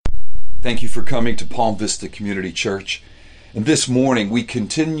Thank you for coming to Palm Vista Community Church. And this morning we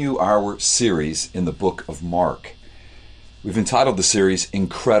continue our series in the book of Mark. We've entitled the series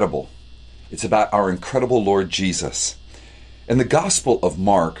Incredible. It's about our incredible Lord Jesus. And the Gospel of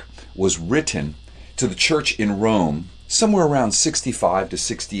Mark was written to the church in Rome somewhere around 65 to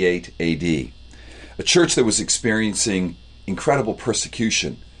 68 AD. A church that was experiencing incredible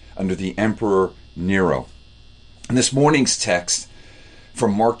persecution under the Emperor Nero. And this morning's text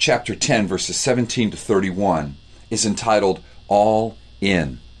from Mark chapter 10, verses 17 to 31, is entitled All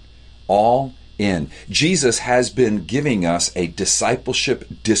In. All In. Jesus has been giving us a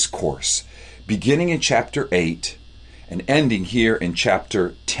discipleship discourse, beginning in chapter 8 and ending here in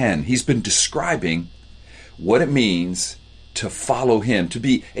chapter 10. He's been describing what it means to follow him, to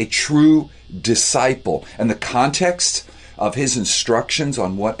be a true disciple. And the context of his instructions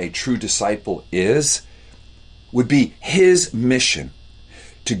on what a true disciple is would be his mission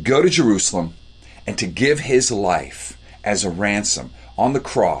to go to Jerusalem and to give his life as a ransom on the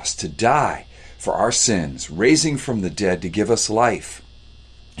cross, to die for our sins, raising from the dead to give us life.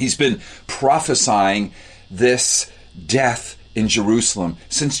 He's been prophesying this death in Jerusalem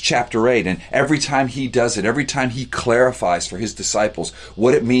since chapter 8, and every time he does it, every time he clarifies for his disciples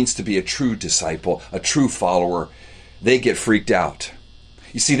what it means to be a true disciple, a true follower, they get freaked out.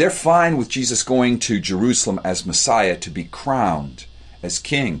 You see, they're fine with Jesus going to Jerusalem as Messiah to be crowned as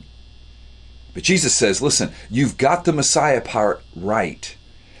king. But Jesus says, listen, you've got the Messiah part right,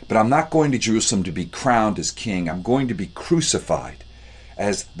 but I'm not going to Jerusalem to be crowned as king. I'm going to be crucified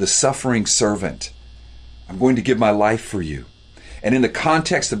as the suffering servant. I'm going to give my life for you. And in the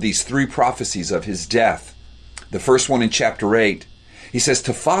context of these three prophecies of his death, the first one in chapter 8, he says,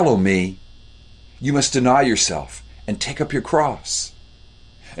 to follow me, you must deny yourself and take up your cross.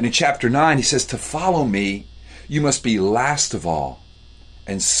 And in chapter 9, he says, to follow me, you must be last of all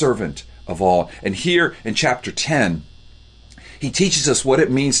and servant of all. And here in chapter 10, he teaches us what it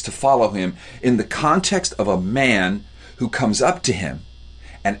means to follow him in the context of a man who comes up to him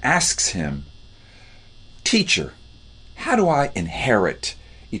and asks him, Teacher, how do I inherit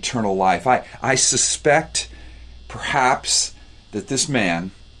eternal life? I suspect perhaps that this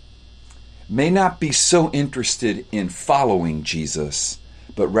man may not be so interested in following Jesus,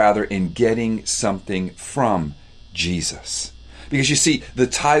 but rather in getting something from Jesus. Because you see, the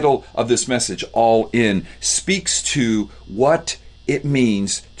title of this message, All In, speaks to what it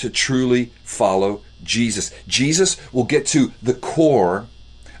means to truly follow Jesus. Jesus will get to the core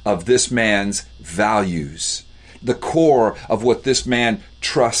of this man's values, the core of what this man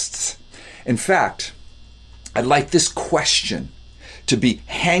trusts. In fact, I'd like this question to be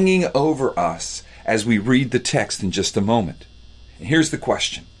hanging over us as we read the text in just a moment. And here's the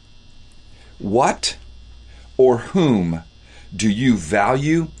question. What or whom do you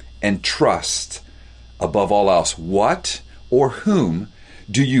value and trust above all else? What or whom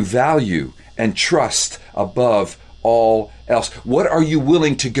do you value and trust above all else? What are you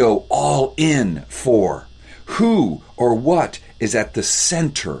willing to go all in for? Who or what is at the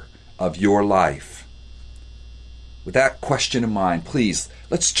center of your life? With that question in mind, please,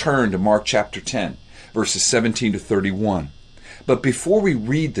 let's turn to Mark chapter 10, verses 17 to 31. But before we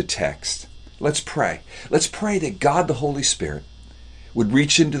read the text, let's pray. Let's pray that God the Holy Spirit would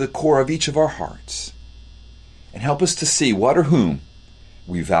reach into the core of each of our hearts and help us to see what or whom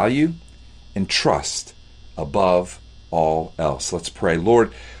we value and trust above all else. Let's pray.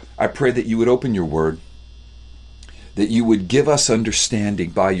 Lord, I pray that you would open your word, that you would give us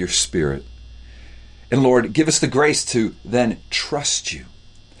understanding by your Spirit. And Lord, give us the grace to then trust you.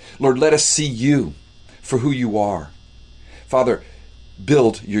 Lord, let us see you for who you are. Father,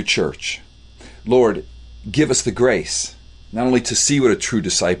 build your church. Lord, give us the grace not only to see what a true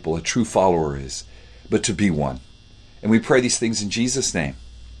disciple, a true follower is, but to be one. And we pray these things in Jesus' name.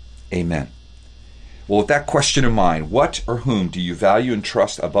 Amen. Well, with that question in mind, what or whom do you value and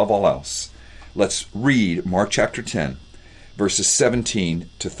trust above all else? Let's read Mark chapter 10, verses 17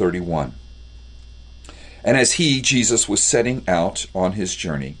 to 31. And as he, Jesus, was setting out on his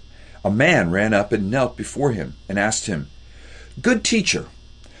journey, a man ran up and knelt before him and asked him, Good teacher,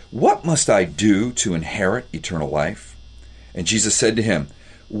 what must I do to inherit eternal life? And Jesus said to him,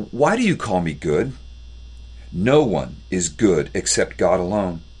 Why do you call me good? No one is good except God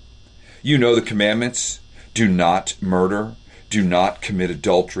alone. You know the commandments. Do not murder. Do not commit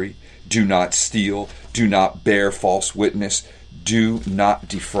adultery. Do not steal. Do not bear false witness. Do not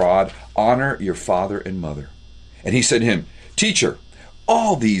defraud. Honor your father and mother. And he said to him, Teacher,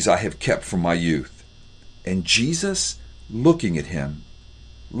 all these I have kept from my youth. And Jesus, looking at him,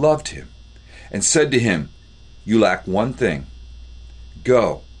 loved him and said to him, You lack one thing.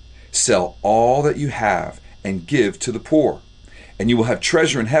 Go, Sell all that you have and give to the poor, and you will have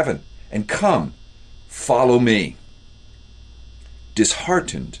treasure in heaven. And come, follow me."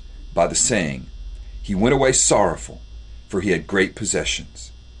 Disheartened by the saying, he went away sorrowful, for he had great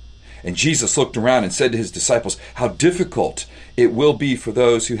possessions. And Jesus looked around and said to his disciples, "How difficult it will be for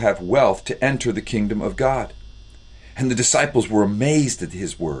those who have wealth to enter the kingdom of God." And the disciples were amazed at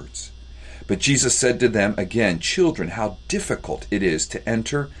his words. But Jesus said to them again, "Children, how difficult it is to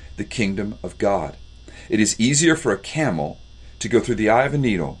enter the kingdom of God. It is easier for a camel to go through the eye of a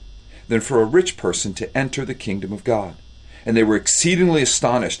needle than for a rich person to enter the kingdom of God." And they were exceedingly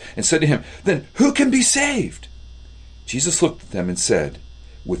astonished and said to him, "Then who can be saved?" Jesus looked at them and said,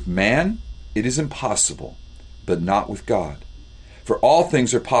 "With man it is impossible, but not with God. For all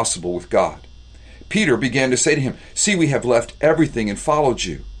things are possible with God." Peter began to say to him, "See, we have left everything and followed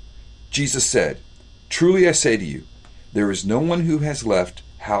you." Jesus said, "Truly I say to you, there is no one who has left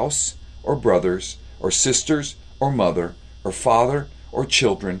house or brothers or sisters or mother or father or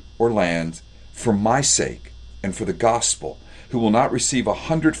children or lands for my sake and for the gospel, who will not receive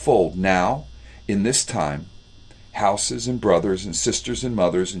 100-fold now in this time, houses and brothers and sisters and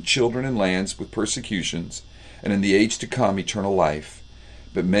mothers and children and lands with persecutions, and in the age to come eternal life.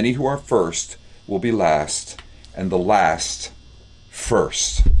 But many who are first will be last, and the last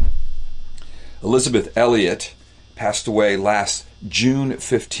first." Elisabeth Elliot passed away last June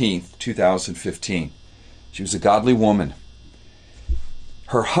 15th, 2015. She was a godly woman.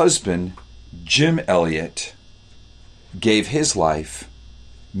 Her husband, Jim Elliot, gave his life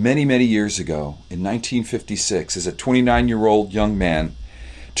many, many years ago in 1956 as a 29-year-old young man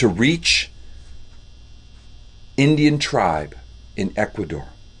to reach Indian tribe in Ecuador.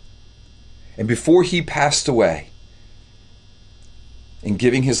 And before he passed away, in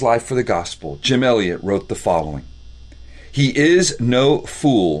giving his life for the gospel, Jim Elliot wrote the following: "He is no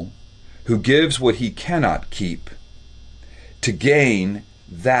fool who gives what he cannot keep to gain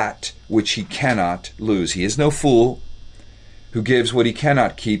that which he cannot lose." He is no fool who gives what he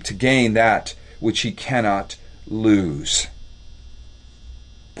cannot keep to gain that which he cannot lose.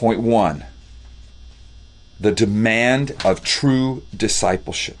 Point 1, the demand of true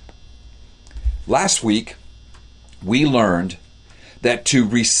discipleship. Last week, we learned that to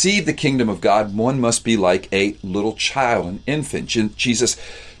receive the kingdom of God, one must be like a little child, an infant. Jesus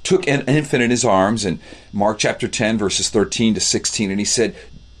took an infant in his arms in Mark chapter 10, verses 13 to 16, and he said,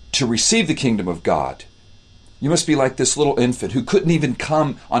 to receive the kingdom of God, you must be like this little infant who couldn't even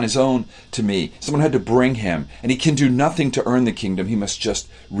come on his own to me. Someone had to bring him, and he can do nothing to earn the kingdom. He must just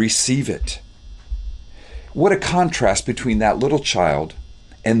receive it. What a contrast between that little child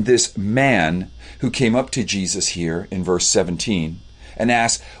and this man who came up to Jesus here in verse 17 and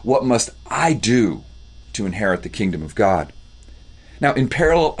asked, "What must I do to inherit the kingdom of God?" Now, in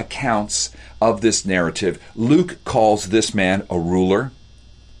parallel accounts of this narrative, Luke calls this man a ruler.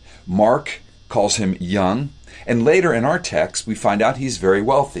 Mark calls him young. And later in our text, we find out he's very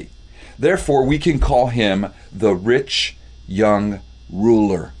wealthy. Therefore, we can call him the rich young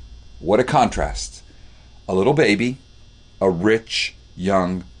ruler. What a contrast. A little baby, a rich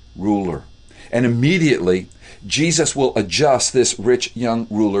young ruler. And immediately, Jesus will adjust this rich young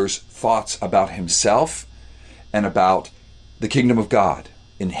ruler's thoughts about himself and about the kingdom of God,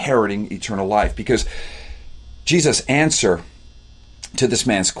 inheriting eternal life. Because Jesus' answer to this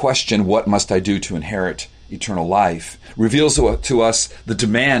man's question, "What must I do to inherit eternal life?" reveals to us the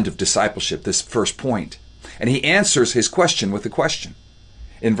demand of discipleship, this first point. And he answers his question with a question.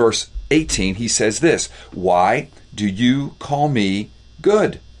 In verse 18, he says this, "Why do you call me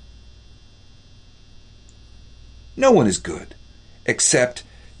good? No one is good except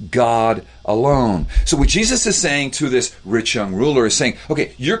God alone." So what Jesus is saying to this rich young ruler is saying,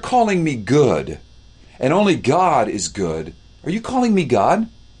 okay, you're calling me good, and only God is good. Are you calling me God?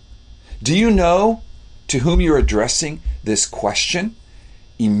 Do you know to whom you're addressing this question?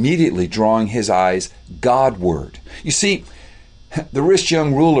 Immediately drawing his eyes Godward. You see, the rich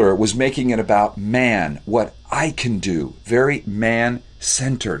young ruler was making it about man, what I can do, very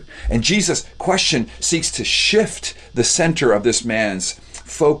man-centered. And Jesus' question seeks to shift the center of this man's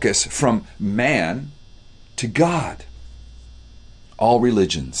focus from man to God. All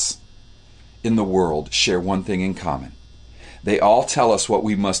religions in the world share one thing in common. They all tell us what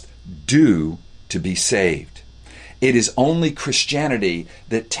we must do to be saved. It is only Christianity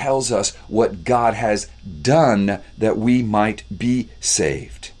that tells us what God has done that we might be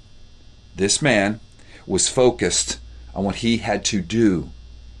saved. This man was focused on what he had to do,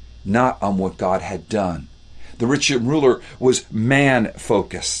 not on what God had done. The rich young ruler was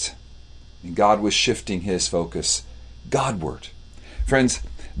man-focused, and God was shifting his focus Godward. Friends,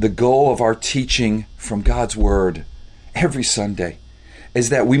 the goal of our teaching from God's Word every Sunday is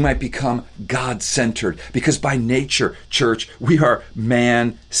that we might become God-centered, because by nature, church, we are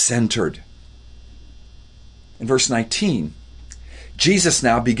man-centered. In verse 19, Jesus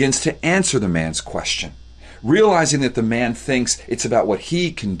now begins to answer the man's question. Realizing that the man thinks it's about what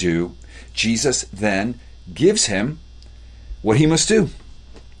he can do, Jesus then gives him what he must do.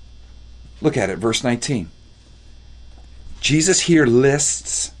 Look at it, verse 19. Jesus here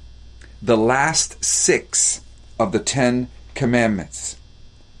lists the last 6 of the 10 commandments.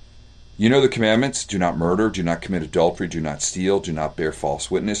 You know the commandments: do not murder, do not commit adultery, do not steal, do not bear false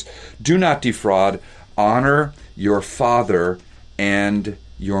witness, do not defraud, honor your father and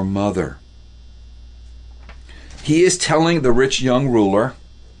your mother. He is telling the rich young ruler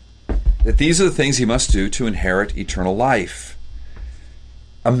that these are the things he must do to inherit eternal life.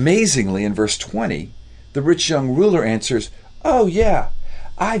 Amazingly, in verse 20, the rich young ruler answers, "Oh yeah,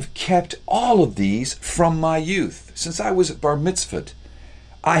 I've kept all of these from my youth. Since I was bar mitzvahed,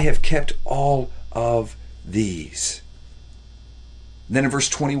 I have kept all of these." And then in verse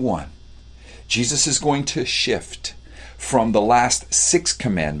 21, Jesus is going to shift from the last 6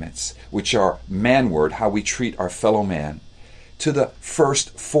 commandments, which are manward, how we treat our fellow man, to the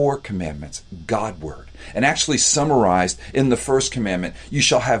first 4 commandments, Godward. And actually summarized in the first commandment, you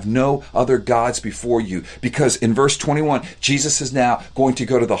shall have no other gods before you. Because in verse 21, Jesus is now going to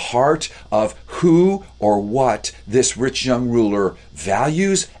go to the heart of who or what this rich young ruler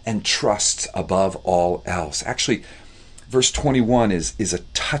values and trusts above all else. Actually, verse 21 is a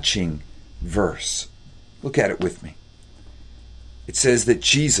touching verse. Look at it with me. It says that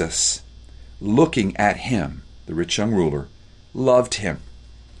Jesus, looking at him, the rich young ruler, loved him.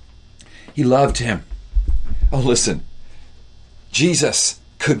 He loved him. Oh, listen, Jesus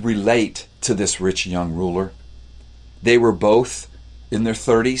could relate to this rich young ruler. They were both in their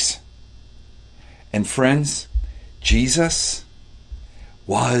 30s. And friends, Jesus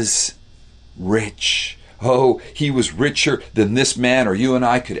was rich. Oh, he was richer than this man or you and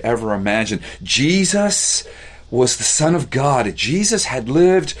I could ever imagine. Jesus was the Son of God. Jesus had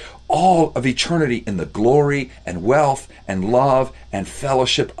lived all of eternity in the glory and wealth and love and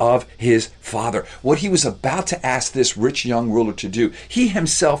fellowship of his Father. What he was about to ask this rich young ruler to do, he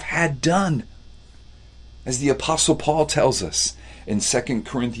himself had done. As the Apostle Paul tells us in 2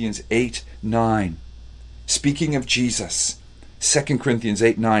 Corinthians 8:9, speaking of Jesus, 2 Corinthians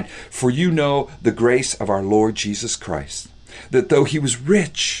 8:9, "For you know the grace of our Lord Jesus Christ, that though he was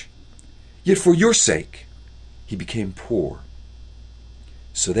rich, yet for your sake he became poor,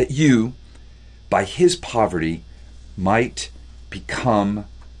 so that you, by his poverty, might become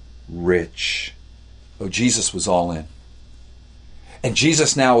rich." Oh, Jesus was all in. And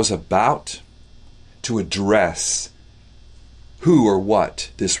Jesus now is about to address who or what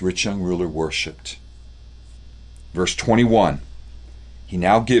this rich young ruler worshipped. Verse 21, he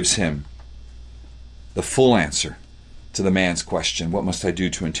now gives him the full answer to the man's question, "What must I do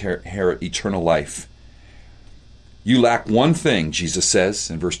to inherit eternal life?" "You lack one thing," Jesus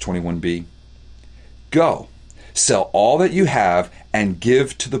says in verse 21b. "Go, sell all that you have and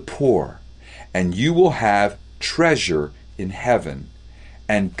give to the poor, and you will have treasure in heaven.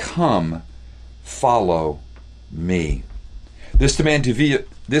 And come, follow me." This demand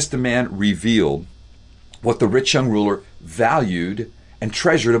revealed what the rich young ruler valued and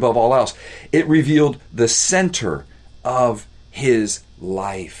treasured above all else. It revealed the center of his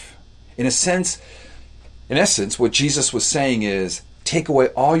life. In essence, what Jesus was saying is, take away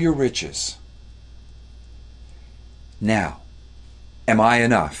all your riches. Now, am I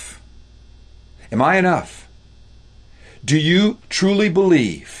enough? Am I enough? Do you truly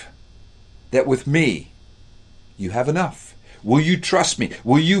believe that with me, you have enough? Will you trust me?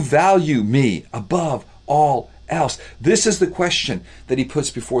 Will you value me above all else? This is the question that he puts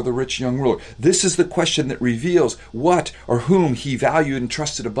before the rich young ruler. This is the question that reveals what or whom he valued and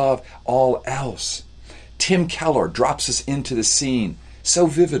trusted above all else. Tim Keller drops us into the scene so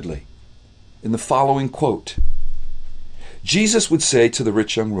vividly in the following quote. Jesus would say to the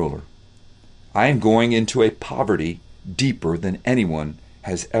rich young ruler, "I am going into a poverty deeper than anyone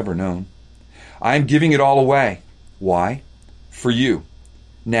has ever known. I am giving it all away. Why? For you.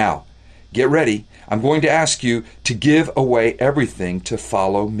 Now, get ready. I'm going to ask you to give away everything to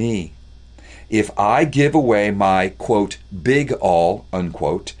follow me. If I give away my, quote, big all,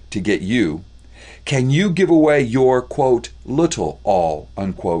 unquote, to get you, can you give away your, quote, little all,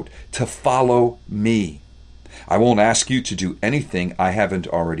 unquote, to follow me? I won't ask you to do anything I haven't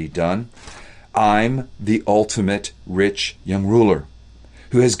already done. I'm the ultimate rich young ruler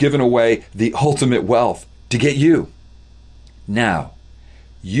who has given away the ultimate wealth to get you. Now,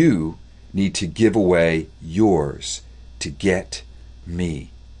 You need to give away yours to get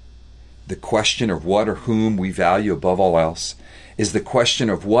me. The question of what or whom we value above all else is the question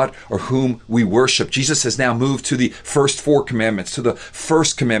of what or whom we worship. Jesus has now moved to the first 4 commandments, to the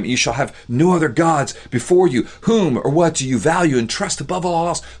first commandment: you shall have no other gods before you. Whom or what do you value and trust above all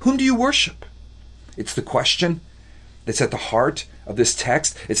else? Whom do you worship? It's the question that's at the heart of this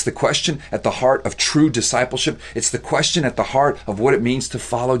text. It's the question at the heart of true discipleship. It's the question at the heart of what it means to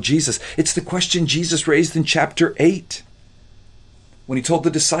follow Jesus. It's the question Jesus raised in chapter 8 when he told the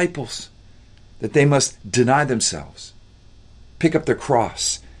disciples that they must deny themselves, pick up their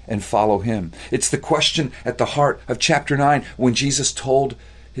cross, and follow him. It's the question at the heart of chapter 9 when Jesus told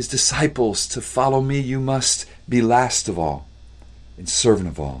his disciples, to follow me, you must be last of all and servant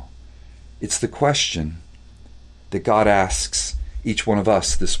of all. It's the question that God asks each one of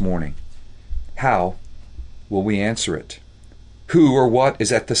us this morning. How will we answer it? Who or what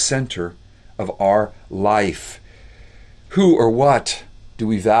is at the center of our life? Who or what do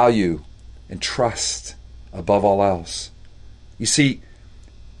we value and trust above all else? You see,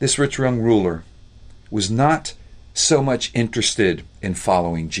 this rich young ruler was not so much interested in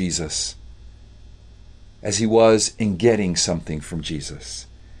following Jesus as he was in getting something from Jesus: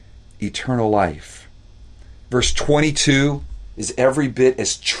 eternal life. Verse 22 is every bit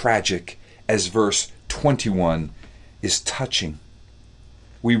as tragic as verse 21 is touching.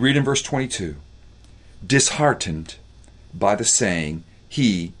 We read in verse 22, disheartened by the saying,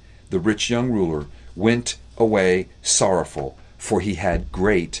 he, the rich young ruler, went away sorrowful, for he had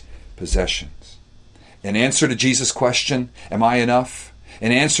great possessions. In answer to Jesus' question, am I enough?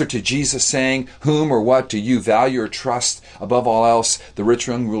 In answer to Jesus saying, whom or what do you value or trust above all else? The rich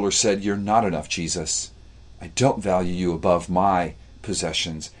young ruler said, you're not enough, Jesus. I don't value you above my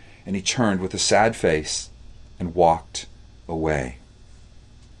possessions. And he turned with a sad face and walked away.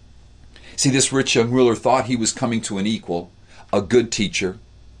 See, this rich young ruler thought he was coming to an equal, a good teacher.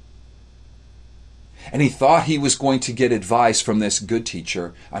 And he thought he was going to get advice from this good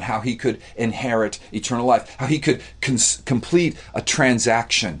teacher on how he could inherit eternal life, how he could complete a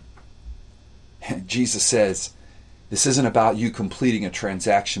transaction. And Jesus says, this isn't about you completing a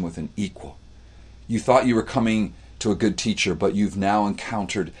transaction with an equal. You thought you were coming to a good teacher, but you've now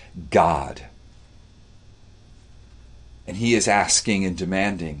encountered God. And he is asking and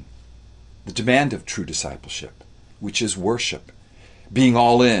demanding the demand of true discipleship, which is worship. Being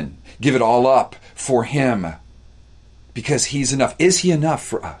all in, give it all up for him, because he's enough. Is he enough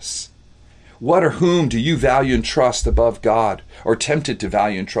for us? What or whom do you value and trust above God, or tempted to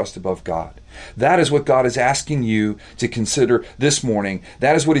value and trust above God? That is what God is asking you to consider this morning.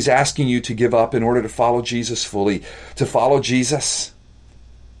 That is what he's asking you to give up in order to follow Jesus fully. To follow Jesus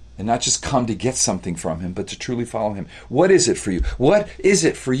and not just come to get something from him, but to truly follow him. What is it for you? What is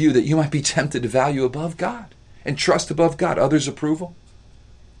it for you that you might be tempted to value above God and trust above God? Others' approval?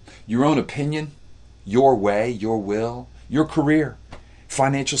 Your own opinion? Your way? Your will? Your career?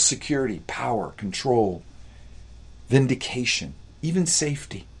 Financial security? Power? Control? Vindication? Even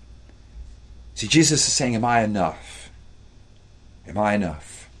safety? See, Jesus is saying, am I enough? Am I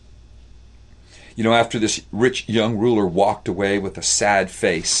enough? You know, after this rich young ruler walked away with a sad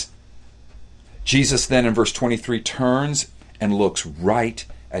face, Jesus then in verse 23 turns and looks right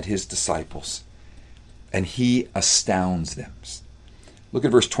at his disciples, and he astounds them. Look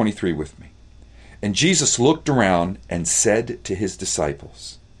at verse 23 with me. And Jesus looked around and said to his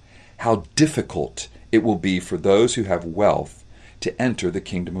disciples, how difficult it will be for those who have wealth to enter the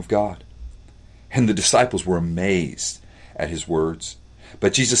kingdom of God. And the disciples were amazed at his words.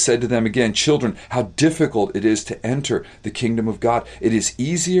 But Jesus said to them again, children, how difficult it is to enter the kingdom of God. It is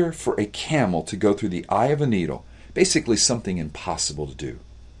easier for a camel to go through the eye of a needle, basically something impossible to do,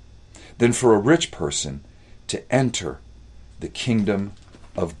 than for a rich person to enter the kingdom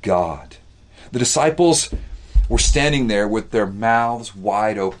of God. The disciples were standing there with their mouths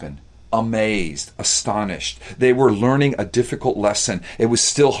wide open, amazed, astonished. They were learning a difficult lesson. It was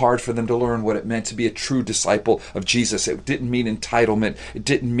still hard for them to learn what it meant to be a true disciple of Jesus. It didn't mean entitlement. It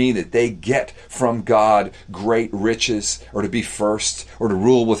didn't mean that they get from God great riches or to be first or to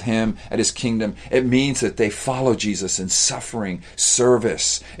rule with him at his kingdom. It means that they follow Jesus in suffering,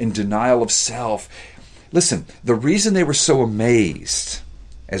 service, in denial of self. Listen, the reason they were so amazed,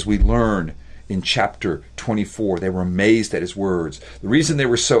 as we learn in chapter 24, they were amazed at his words. The reason they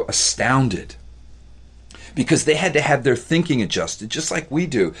were so astounded, because they had to have their thinking adjusted, just like we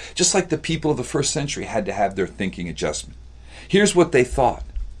do, just like the people of the first century had to have their thinking adjustment. Here's what they thought.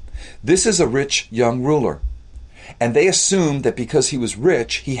 This is a rich young ruler, and they assumed that because he was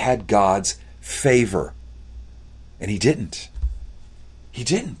rich, he had God's favor, and he didn't. He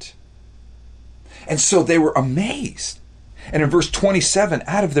didn't. And so they were amazed. And in verse 27,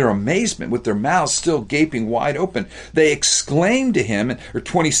 out of their amazement, with their mouths still gaping wide open, they exclaimed to him, or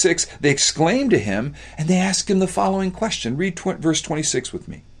 26, they exclaimed to him, and they asked him the following question. Read verse 26 with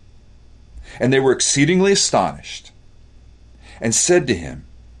me. And they were exceedingly astonished, and said to him,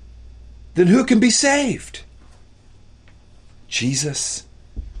 then who can be saved? Jesus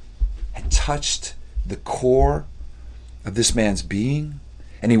had touched the core of this man's being.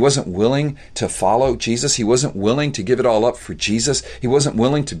 And he wasn't willing to follow Jesus. He wasn't willing to give it all up for Jesus. He wasn't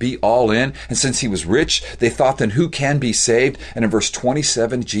willing to be all in. And since he was rich, they thought, then who can be saved? And in verse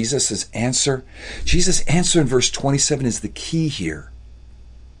 27, Jesus' answer in verse 27 is the key here.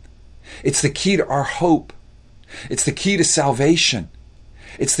 It's the key to our hope. It's the key to salvation.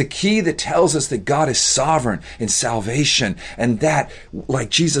 It's the key that tells us that God is sovereign in salvation. And that, like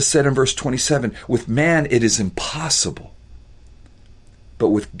Jesus said in verse 27, with man it is impossible. But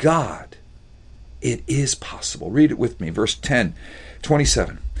with God, it is possible. Read it with me. Verse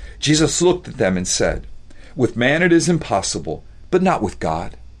 27. Jesus looked at them and said, with man it is impossible, but not with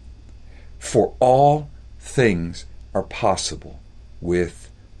God. For all things are possible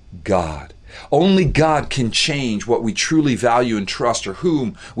with God. Only God can change what we truly value and trust, or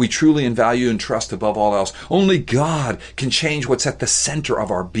whom we truly value and trust above all else. Only God can change what's at the center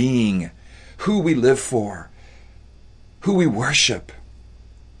of our being, who we live for, who we worship.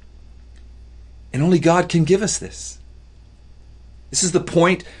 And only God can give us this. This is the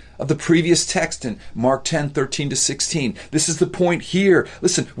point of the previous text in Mark 10:13-16. This is the point here.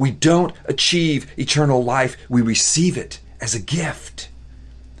 Listen, we don't achieve eternal life. We receive it as a gift.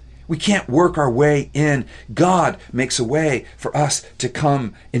 We can't work our way in. God makes a way for us to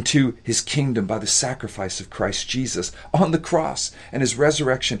come into his kingdom by the sacrifice of Christ Jesus on the cross and his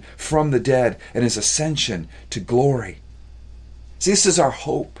resurrection from the dead and his ascension to glory. See, this is our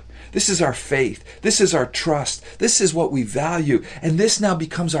hope. This is our faith. This is our trust. This is what we value. And this now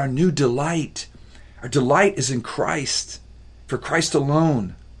becomes our new delight. Our delight is in Christ. For Christ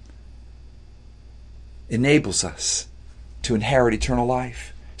alone enables us to inherit eternal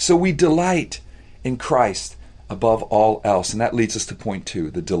life. So we delight in Christ above all else. And that leads us to point 2,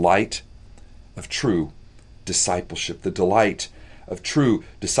 the delight of true discipleship. The delight of true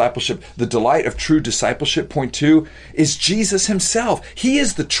discipleship. The delight of true discipleship, point 2, is Jesus himself. He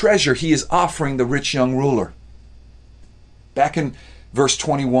is the treasure he is offering the rich young ruler. Back in verse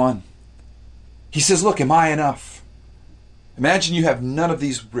 21, he says, look, am I enough? Imagine you have none of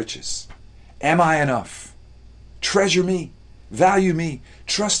these riches. Am I enough? Treasure me, value me,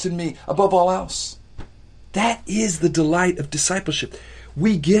 trust in me above all else. That is the delight of discipleship.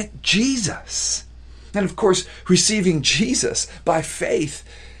 We get Jesus. And of course, receiving Jesus by faith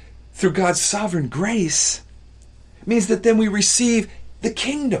through God's sovereign grace means that then we receive the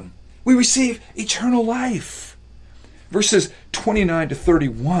kingdom. We receive eternal life. Verses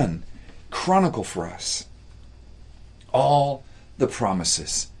 29-31 chronicle for us all the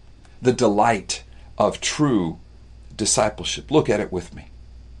promises, the delight of true discipleship. Look at it with me.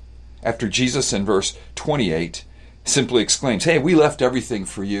 After Jesus in verse 28 simply exclaims, hey, we left everything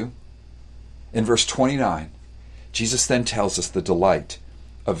for you. In verse 29, Jesus then tells us the delight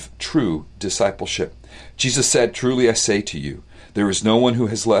of true discipleship. Jesus said, truly I say to you, there is no one who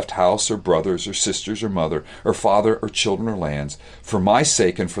has left house or brothers or sisters or mother or father or children or lands for my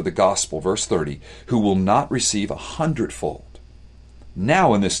sake and for the gospel, verse 30, who will not receive 100-fold.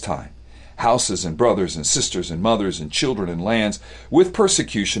 Now in this time, houses and brothers and sisters and mothers and children and lands, with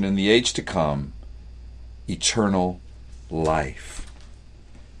persecution in the age to come, eternal life.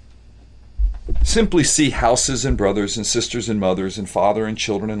 Simply see houses and brothers and sisters and mothers and father and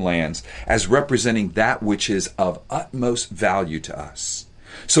children and lands as representing that which is of utmost value to us.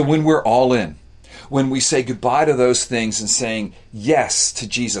 So when we're all in, when we say goodbye to those things and saying yes to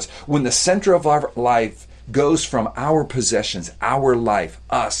Jesus, when the center of our life goes from our possessions, our life,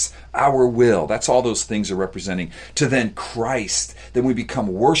 us, our will, that's all those things are representing, to then Christ, then we become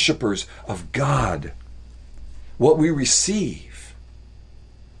worshipers of God. What we receive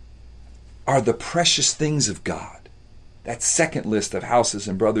are the precious things of God. That second list of houses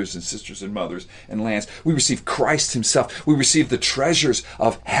and brothers and sisters and mothers and lands. We receive Christ himself. We receive the treasures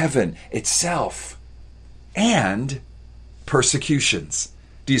of heaven itself and persecutions.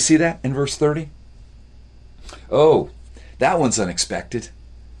 Do you see that in verse 30? Oh, that one's unexpected.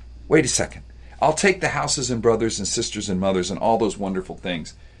 Wait a second. I'll take the houses and brothers and sisters and mothers and all those wonderful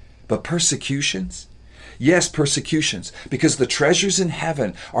things. But persecutions? Yes, persecutions, because the treasures in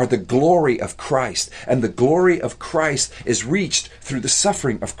heaven are the glory of Christ, and the glory of Christ is reached through the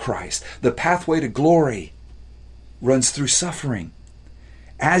suffering of Christ. The pathway to glory runs through suffering.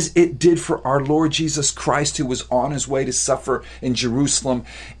 as it did for our Lord Jesus Christ, who was on his way to suffer in Jerusalem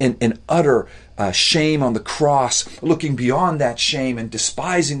in utter shame on the cross, looking beyond that shame and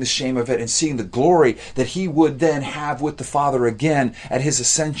despising the shame of it and seeing the glory that he would then have with the Father again at his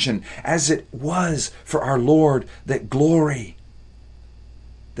ascension, as it was for our Lord that glory,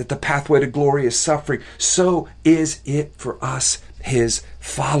 that the pathway to glory is suffering, so is it for us, his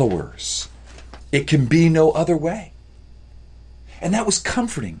followers. It can be no other way. And that was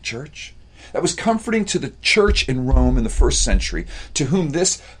comforting, church. That was comforting to the church in Rome in the first century, to whom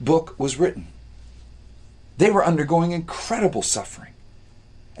this book was written. They were undergoing incredible suffering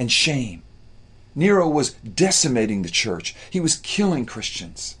and shame. Nero was decimating the church. He was killing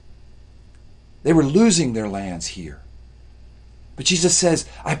Christians. They were losing their lands here. But Jesus says,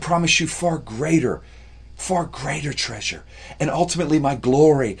 I promise you far greater treasure. And ultimately my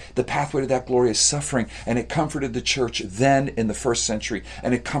glory, the pathway to that glory is suffering. And it comforted the church then in the first century.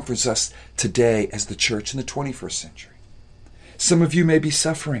 And it comforts us today as the church in the 21st century. Some of you may be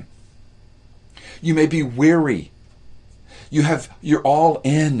suffering. You may be weary. You're all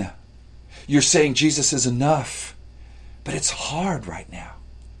in. You're saying Jesus is enough. But it's hard right now.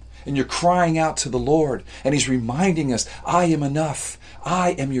 And you're crying out to the Lord. And he's reminding us, I am enough.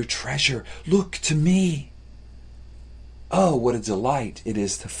 I am your treasure. Look to me. Oh, what a delight it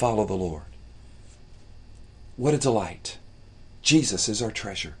is to follow the Lord. What a delight. Jesus is our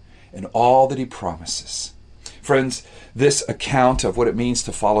treasure and all that he promises. Friends, this account of what it means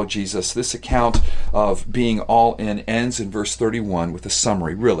to follow Jesus, this account of being all in, ends in verse 31 with a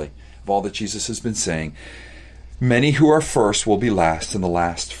summary, really, of all that Jesus has been saying. Many who are first will be last, and the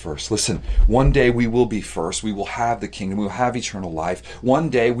last first. Listen, one day we will be first. We will have the kingdom. We will have eternal life. One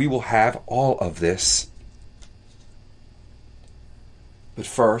day we will have all of this. But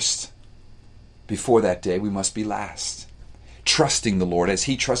first, before that day, we must be last. Trusting the Lord as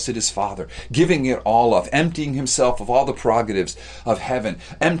he trusted his Father, giving it all up, emptying himself of all the prerogatives of heaven,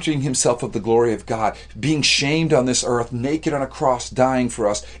 emptying himself of the glory of God, being shamed on this earth, naked on a cross, dying for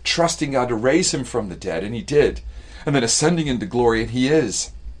us, trusting God to raise him from the dead, and he did. And then ascending into glory, and he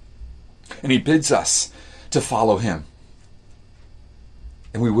is. And he bids us to follow him.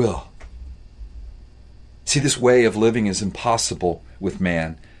 And we will. See, this way of living is impossible with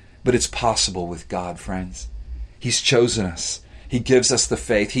man, but it's possible with God, friends. He's chosen us. He gives us the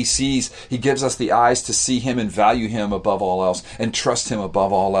faith. He gives us the eyes to see him and value him above all else and trust him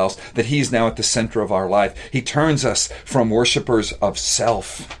above all else, that he's now at the center of our life. He turns us from worshipers of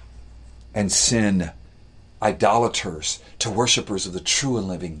self and sin, idolaters, to worshipers of the true and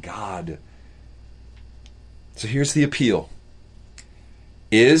living God. So here's the appeal.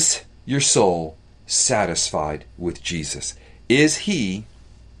 Is your soul satisfied with Jesus? Is he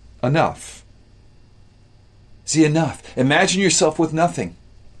enough? Is he enough? Imagine yourself with nothing.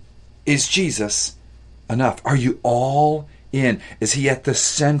 Is Jesus enough? Are you all in? Is he at the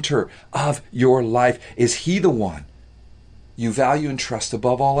center of your life? Is he the one you value and trust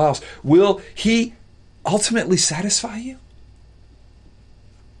above all else? Will he ultimately satisfy you?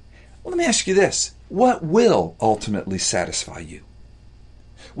 Well, let me ask you this. What will ultimately satisfy you?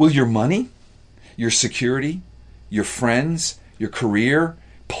 Will your money, your security, your friends, your career,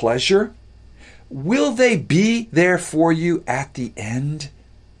 pleasure, will they be there for you at the end?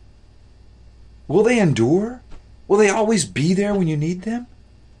 Will they endure? Will they always be there when you need them?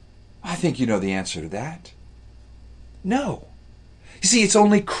 I think you know the answer to that. No. You see, it's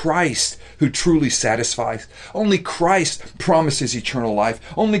only Christ who truly satisfies. Only Christ promises eternal life.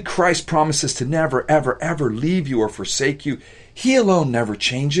 Only Christ promises to never, ever, ever leave you or forsake you. He alone never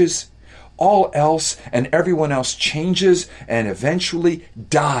changes. All else and everyone else changes and eventually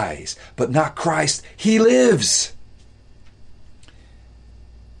dies. But not Christ. He lives.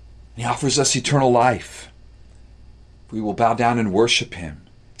 He offers us eternal life. We will bow down and worship him.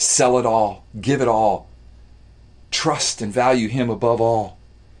 Sell it all. Give it all. Trust and value him above all.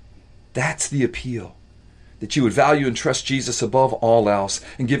 That's the appeal. That you would value and trust Jesus above all else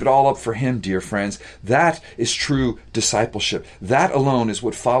and give it all up for him, dear friends. That is true discipleship. That alone is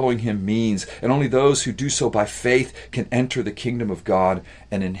what following him means. And only those who do so by faith can enter the kingdom of God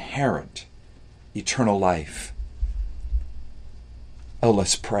and inherit eternal life. Oh,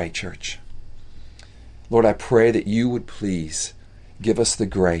 let's pray, church. Lord, I pray that you would please give us the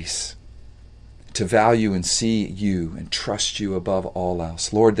grace to value and see you and trust you above all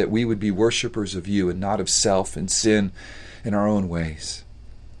else. Lord, that we would be worshipers of you and not of self and sin in our own ways.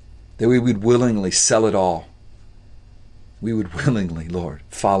 That we would willingly sell it all. We would willingly, Lord,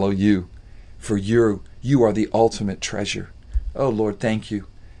 follow you. For you are the ultimate treasure. Oh, Lord, thank you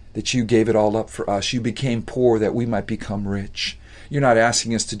that you gave it all up for us. You became poor that we might become rich. You're not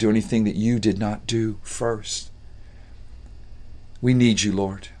asking us to do anything that you did not do first. We need you,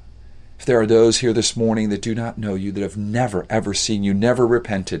 Lord. If there are those here this morning that do not know you, that have never, ever seen you, never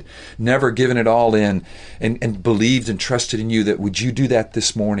repented, never given it all in and believed and trusted in you, that would you do that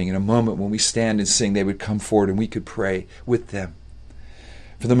this morning in a moment when we stand and sing, they would come forward and we could pray with them.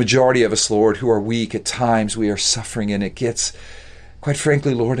 For the majority of us, Lord, who are weak, at times we are suffering, and it gets, quite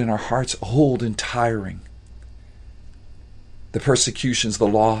frankly, Lord, in our hearts old and tiring. The persecutions, the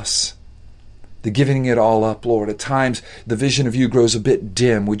loss, the giving it all up, Lord. At times, the vision of you grows a bit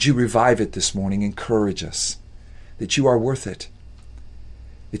dim. Would you revive it this morning? Encourage us that you are worth it,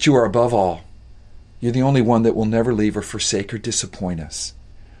 that you are above all. You're the only one that will never leave or forsake or disappoint us.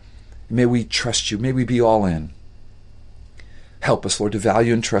 May we trust you. May we be all in. Help us, Lord, to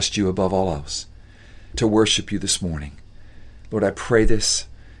value and trust you above all else, to worship you this morning. Lord, I pray this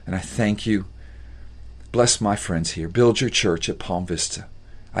and I thank you. Bless my friends here. Build your church at Palm Vista.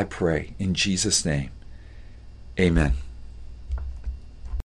 I pray in Jesus' name. Amen.